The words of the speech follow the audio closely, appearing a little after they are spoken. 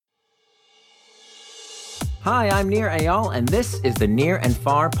Hi, I'm Nir Eyal, and this is the Near and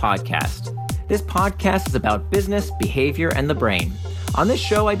Far podcast. This podcast is about business, behavior, and the brain. On this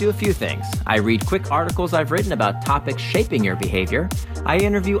show, I do a few things. I read quick articles I've written about topics shaping your behavior. I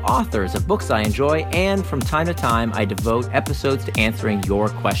interview authors of books I enjoy, and from time to time, I devote episodes to answering your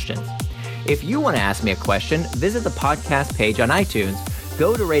questions. If you want to ask me a question, visit the podcast page on iTunes,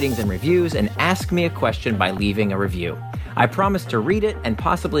 go to ratings and reviews, and ask me a question by leaving a review. I promise to read it and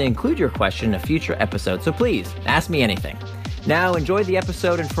possibly include your question in a future episode, so please, ask me anything. Now, enjoy the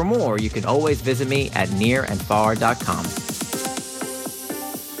episode, and for more, you can always visit me at nearandfar.com.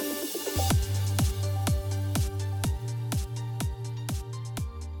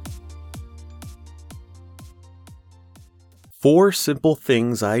 Four Simple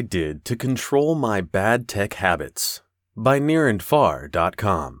Things I Did to Control My Bad Tech Habits by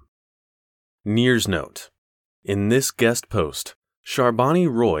nearandfar.com. Nir's Note. In this guest post, Sharbani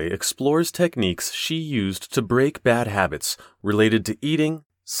Roy explores techniques she used to break bad habits related to eating,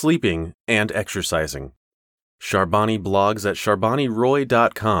 sleeping, and exercising. Sharbani blogs at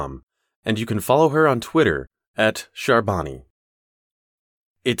sharbaniroy.com, and you can follow her on Twitter at Sharbani.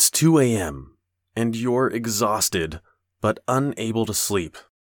 It's 2 a.m., and you're exhausted, but unable to sleep.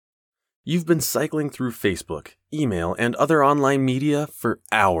 You've been cycling through Facebook, email, and other online media for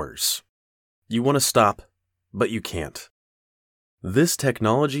hours. You want to stop, but you can't. This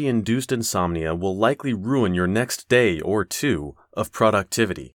technology-induced insomnia will likely ruin your next day or two of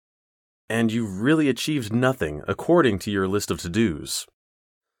productivity, and you've really achieved nothing according to your list of to-dos.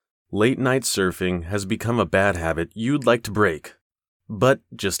 Late-night surfing has become a bad habit you'd like to break, but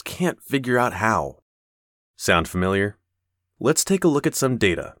just can't figure out how. Sound familiar? Let's take a look at some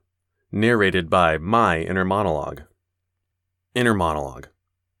data, narrated by my inner monologue. Inner monologue.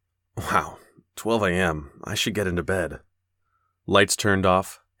 Wow, 12 a.m., I should get into bed. Lights turned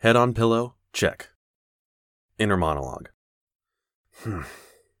off, head on pillow, check. Inner monologue. I'm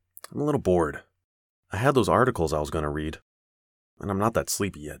a little bored. I had those articles I was going to read, and I'm not that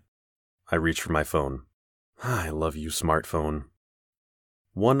sleepy yet. I reach for my phone. I love you, smartphone.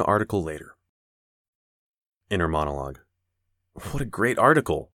 One article later. Inner monologue. What a great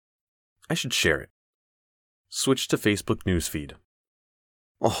article. I should share it. Switch to Facebook newsfeed.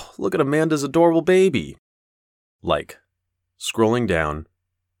 Oh, look at Amanda's adorable baby. Like. Scrolling down.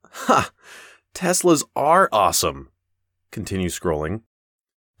 Ha! Teslas are awesome. Continue scrolling.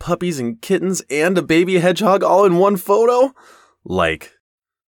 Puppies and kittens and a baby hedgehog all in one photo? Like.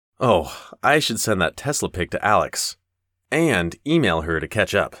 Oh, I should send that Tesla pic to Alex. And email her to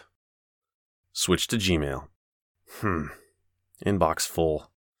catch up. Switch to Gmail. Inbox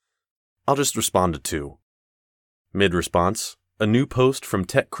full. I'll just respond to 2. Mid-response, a new post from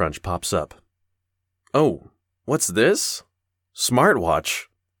TechCrunch pops up. Oh, what's this? Smartwatch.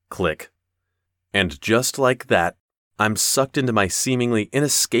 Click. And just like that, I'm sucked into my seemingly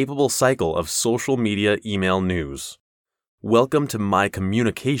inescapable cycle of social media email news. Welcome to my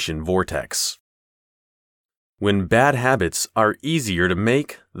communication vortex. When bad habits are easier to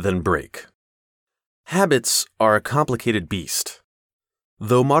make than break. Habits are a complicated beast.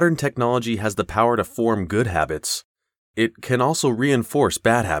 Though modern technology has the power to form good habits, it can also reinforce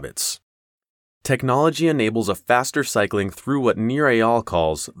bad habits. Technology enables a faster cycling through what Nir Eyal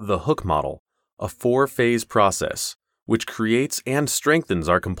calls the hook model, a 4-phase process, which creates and strengthens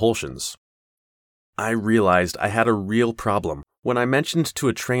our compulsions. I realized I had a real problem when I mentioned to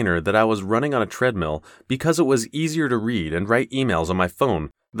a trainer that I was running on a treadmill because it was easier to read and write emails on my phone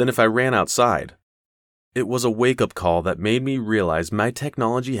than if I ran outside. It was a wake-up call that made me realize my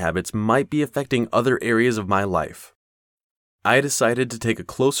technology habits might be affecting other areas of my life. I decided to take a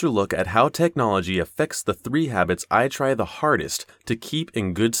closer look at how technology affects the 3 habits I try the hardest to keep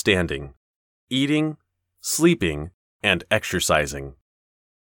in good standing: eating, sleeping, and exercising.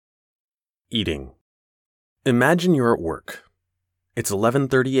 Eating. Imagine you're at work. It's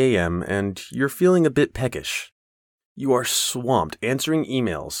 11:30 a.m. and you're feeling a bit peckish. You are swamped answering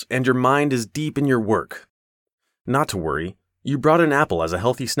emails, and your mind is deep in your work. Not to worry, you brought an apple as a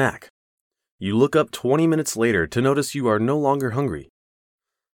healthy snack. You look up 20 minutes later to notice you are no longer hungry.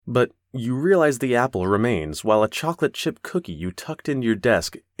 But you realize the apple remains while a chocolate chip cookie you tucked into your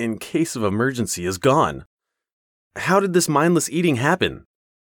desk in case of emergency is gone. How did this mindless eating happen?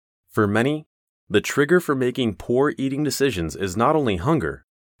 For many, the trigger for making poor eating decisions is not only hunger,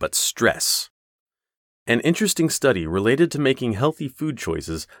 but stress. An interesting study related to making healthy food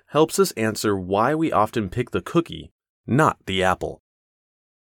choices helps us answer why we often pick the cookie, not the apple.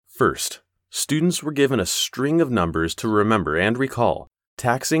 First, students were given a string of numbers to remember and recall,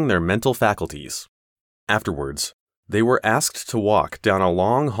 taxing their mental faculties. Afterwards, they were asked to walk down a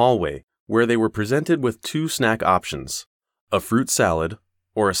long hallway where they were presented with 2 snack options, a fruit salad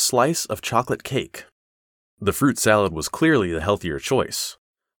or a slice of chocolate cake. The fruit salad was clearly the healthier choice,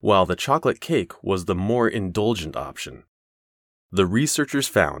 while the chocolate cake was the more indulgent option. The researchers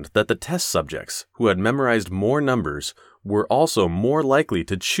found that the test subjects who had memorized more numbers were also more likely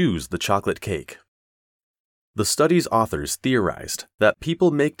to choose the chocolate cake. The study's authors theorized that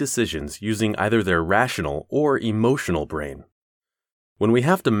people make decisions using either their rational or emotional brain. When we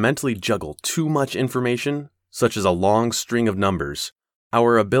have to mentally juggle too much information, such as a long string of numbers,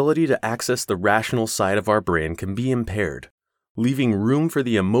 our ability to access the rational side of our brain can be impaired, leaving room for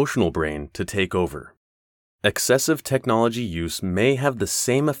the emotional brain to take over. Excessive technology use may have the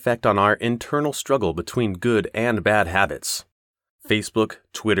same effect on our internal struggle between good and bad habits. Facebook,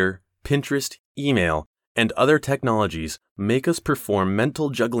 Twitter, Pinterest, email, and other technologies make us perform mental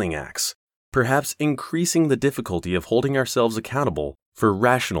juggling acts, perhaps increasing the difficulty of holding ourselves accountable for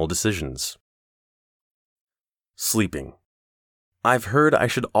rational decisions. Sleeping. I've heard I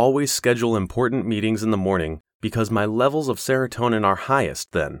should always schedule important meetings in the morning because my levels of serotonin are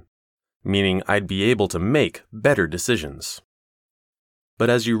highest then, meaning I'd be able to make better decisions. But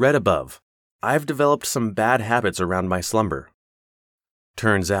as you read above, I've developed some bad habits around my slumber.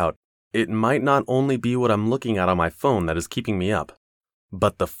 Turns out, it might not only be what I'm looking at on my phone that is keeping me up,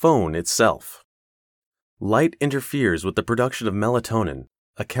 but the phone itself. Light interferes with the production of melatonin,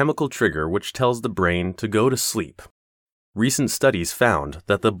 a chemical trigger which tells the brain to go to sleep. Recent studies found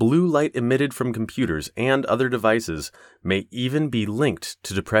that the blue light emitted from computers and other devices may even be linked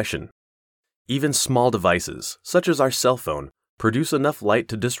to depression. Even small devices, such as our cell phone, produce enough light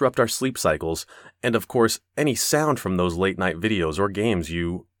to disrupt our sleep cycles, and of course, any sound from those late-night videos or games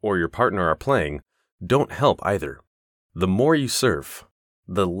you or your partner are playing don't help either. The more you surf,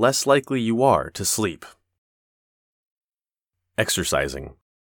 the less likely you are to sleep. Exercising.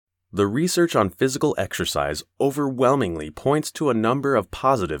 The research on physical exercise overwhelmingly points to a number of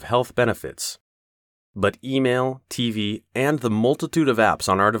positive health benefits. But email, TV, and the multitude of apps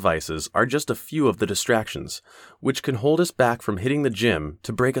on our devices are just a few of the distractions, which can hold us back from hitting the gym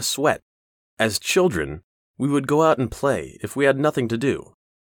to break a sweat. As children, we would go out and play if we had nothing to do.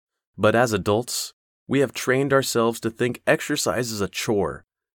 But as adults, we have trained ourselves to think exercise is a chore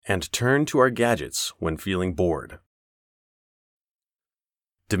and turn to our gadgets when feeling bored.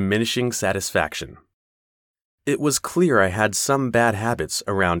 Diminishing satisfaction. It was clear I had some bad habits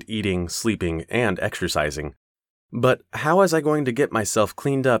around eating, sleeping, and exercising. But how was I going to get myself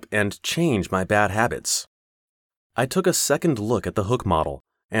cleaned up and change my bad habits? I took a second look at the Hook model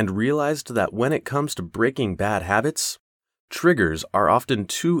and realized that when it comes to breaking bad habits, triggers are often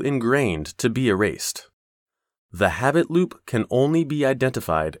too ingrained to be erased. The habit loop can only be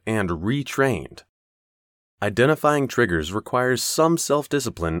identified and retrained. Identifying triggers requires some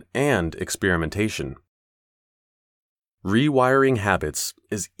self-discipline and experimentation. Rewiring habits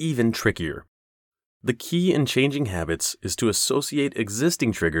is even trickier. The key in changing habits is to associate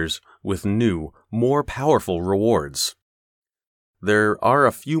existing triggers with new, more powerful rewards. There are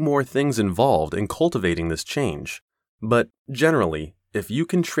a few more things involved in cultivating this change, but generally, if you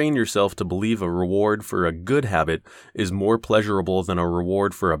can train yourself to believe a reward for a good habit is more pleasurable than a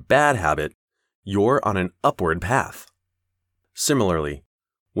reward for a bad habit, you're on an upward path. Similarly,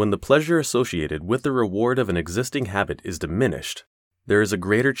 when the pleasure associated with the reward of an existing habit is diminished, there is a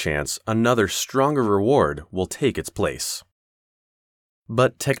greater chance another stronger reward will take its place.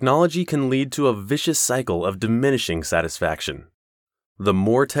 But technology can lead to a vicious cycle of diminishing satisfaction. The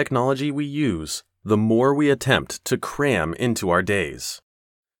more technology we use, the more we attempt to cram into our days.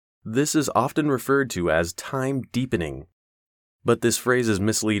 This is often referred to as time deepening. But this phrase is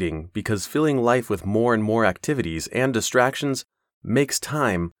misleading because filling life with more and more activities and distractions makes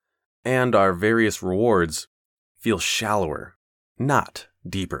time and our various rewards feel shallower, not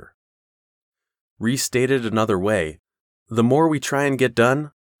deeper. Restated another way, the more we try and get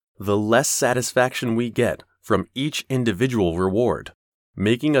done, the less satisfaction we get from each individual reward,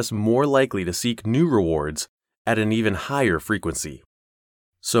 making us more likely to seek new rewards at an even higher frequency.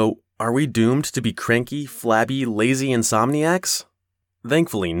 So, are we doomed to be cranky, flabby, lazy insomniacs?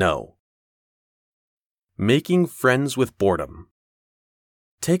 Thankfully, no. Making friends with boredom.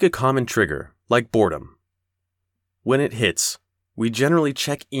 Take a common trigger, like boredom. When it hits, we generally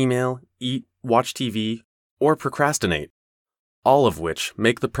check email, eat, watch TV, or procrastinate, all of which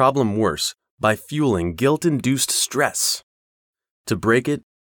make the problem worse by fueling guilt-induced stress. To break it,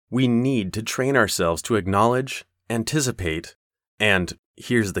 we need to train ourselves to acknowledge, anticipate, and,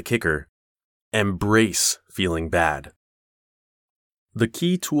 here's the kicker, embrace feeling bad. The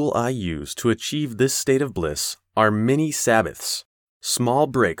key tool I use to achieve this state of bliss are mini Sabbaths, small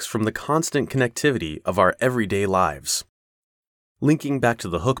breaks from the constant connectivity of our everyday lives. Linking back to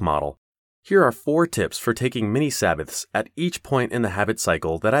the Hook model, here are 4 tips for taking mini Sabbaths at each point in the habit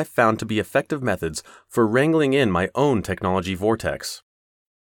cycle that I've found to be effective methods for wrangling in my own technology vortex.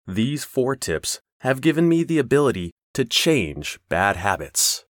 These 4 tips have given me the ability to change bad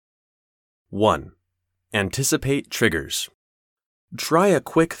habits. 1. Anticipate triggers. Try a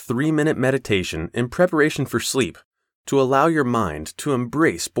quick 3-minute meditation in preparation for sleep to allow your mind to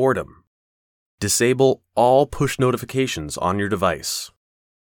embrace boredom. Disable all push notifications on your device.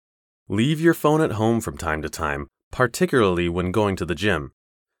 Leave your phone at home from time to time, particularly when going to the gym.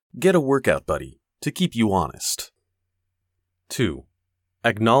 Get a workout buddy to keep you honest. 2.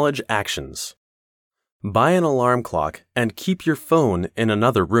 Acknowledge actions. Buy an alarm clock and keep your phone in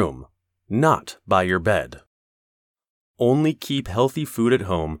another room, not by your bed. Only keep healthy food at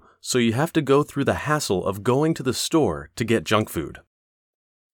home so you have to go through the hassle of going to the store to get junk food.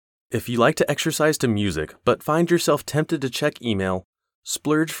 If you like to exercise to music but find yourself tempted to check email,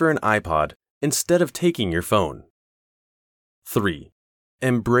 splurge for an iPod instead of taking your phone. 3.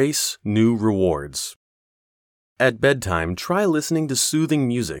 Embrace new rewards. At bedtime, try listening to soothing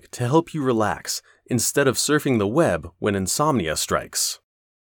music to help you relax instead of surfing the web when insomnia strikes.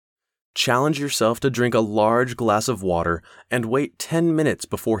 Challenge yourself to drink a large glass of water and wait 10 minutes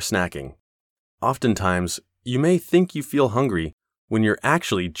before snacking. Oftentimes, you may think you feel hungry when you're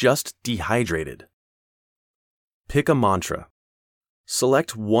actually just dehydrated. Pick a mantra.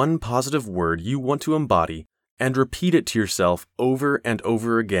 Select one positive word you want to embody and repeat it to yourself over and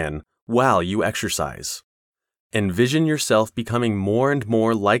over again while you exercise. Envision yourself becoming more and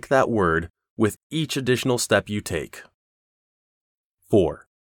more like that word with each additional step you take. 4.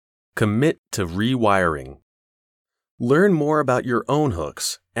 Commit to rewiring. Learn more about your own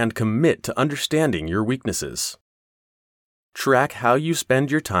hooks and commit to understanding your weaknesses. Track how you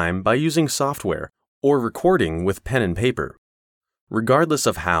spend your time by using software or recording with pen and paper. Regardless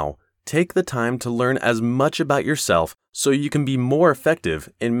of how, take the time to learn as much about yourself so you can be more effective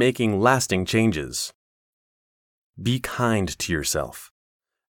in making lasting changes. Be kind to yourself.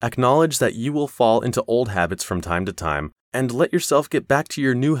 Acknowledge that you will fall into old habits from time to time and let yourself get back to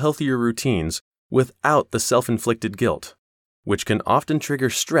your new healthier routines without the self-inflicted guilt, which can often trigger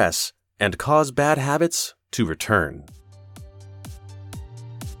stress and cause bad habits to return.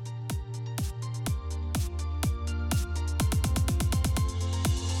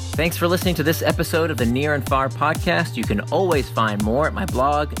 Thanks for listening to this episode of the Near and Far podcast. You can always find more at my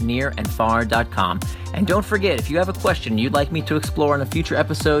blog, nearandfar.com. And don't forget, if you have a question you'd like me to explore in a future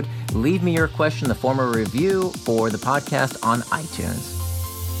episode, leave me your question in the form of a review for the podcast on iTunes.